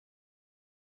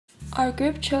Our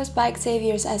group chose Bike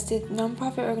Saviors as the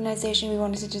nonprofit organization we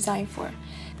wanted to design for.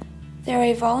 They're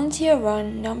a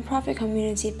volunteer-run, nonprofit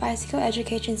community bicycle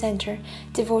education center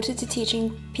devoted to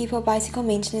teaching people bicycle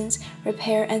maintenance,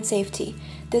 repair, and safety.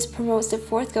 This promotes the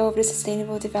fourth goal of the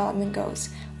Sustainable Development Goals,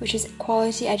 which is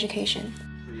quality education.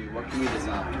 What can we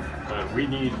design? We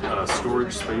need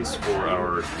storage space for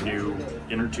our new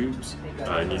inner tubes.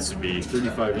 It needs to be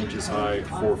 35 inches high,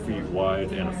 4 feet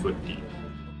wide, and a foot deep.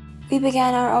 We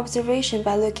began our observation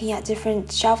by looking at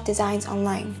different shelf designs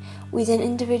online. We then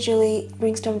individually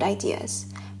brainstormed ideas.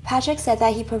 Patrick said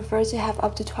that he preferred to have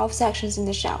up to 12 sections in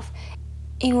the shelf,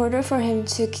 in order for him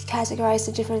to categorize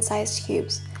the different sized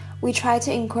cubes. We tried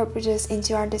to incorporate this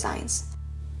into our designs.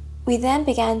 We then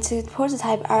began to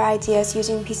prototype our ideas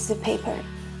using pieces of paper.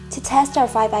 To test our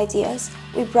 5 ideas,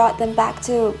 we brought them back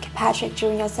to Patrick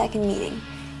during our second meeting.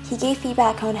 He gave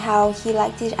feedback on how he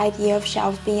liked the idea of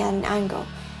shelves being at an angle,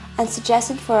 and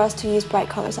suggested for us to use bright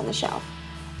colors on the shelf.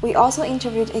 We also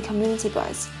interviewed a community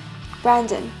buzz,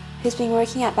 Brandon, who's been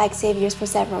working at Bike Saviors for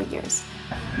several years.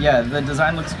 Yeah, the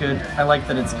design looks good. I like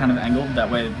that it's kind of angled,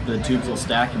 that way the tubes will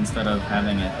stack instead of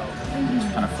having it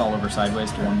kind of fall over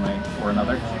sideways to one way or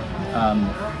another.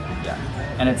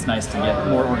 Yeah, and it's nice to get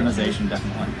more organization,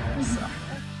 definitely. So.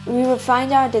 We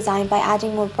refined our design by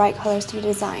adding more bright colors to the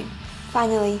design.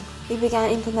 Finally, we began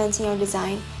implementing our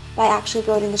design by actually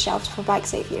building the shelves for Bike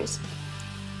Saviors.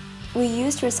 We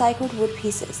used recycled wood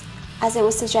pieces, as it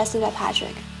was suggested by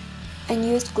Patrick, and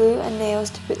used glue and nails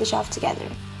to put the shelf together.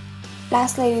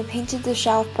 Lastly, we painted the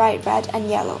shelf bright red and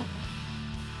yellow.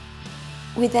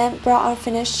 We then brought our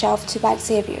finished shelf to Bike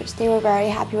Saviors. They were very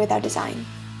happy with our design.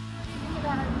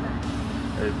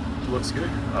 It looks good.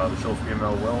 The shelf came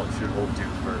out well. It should hold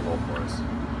tubes very well for us.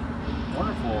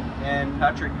 Wonderful. And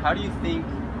Patrick, how do you think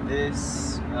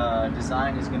this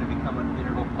design is going to become an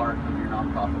integral part of your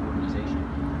nonprofit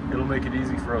organization? It'll make it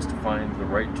easy for us to find the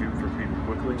right tube for people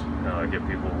quickly, get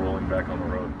people rolling back on the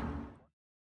road.